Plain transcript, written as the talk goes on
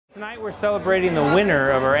Tonight we're celebrating the winner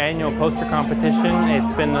of our annual poster competition.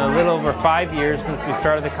 It's been a little over 5 years since we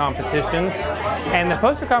started the competition. And the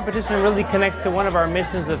poster competition really connects to one of our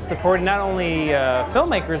missions of supporting not only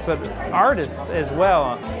filmmakers but artists as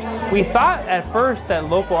well. We thought at first that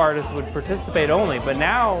local artists would participate only, but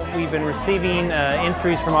now we've been receiving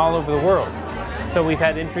entries from all over the world. So we've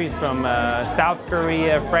had entries from South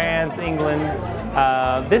Korea, France, England.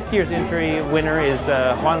 This year's entry winner is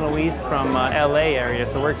Juan Luis from LA area,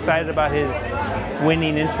 so we're excited about his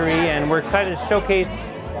winning entry, and we're excited to showcase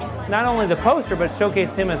not only the poster, but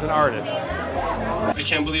showcase him as an artist. I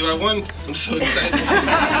can't believe I won. I'm so excited.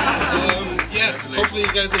 Yeah, hopefully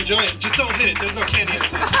you guys enjoy it. Just don't hit it, there's no candy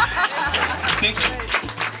inside. Thank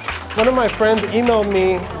you. One of my friends emailed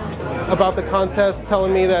me about the contest,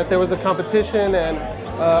 telling me that there was a competition and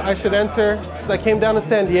I should enter. I came down to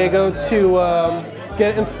San Diego to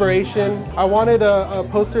get inspiration. I wanted a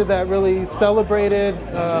poster that really celebrated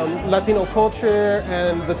Latino culture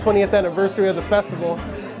and the 20th anniversary of the festival.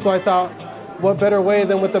 So I thought, what better way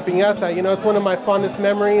than with the piñata? You know, it's one of my fondest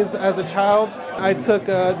memories as a child. I took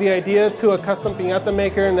the idea to a custom piñata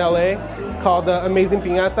maker in LA called Amazing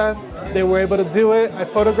Piñatas. They were able to do it. I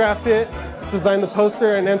photographed it, designed the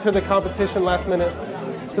poster, and entered the competition last minute.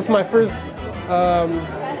 This is my first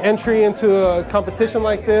entry into a competition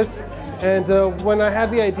like this, and when I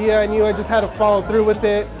had the idea, I knew I just had to follow through with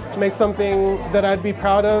it, make something that I'd be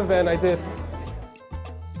proud of, and I did.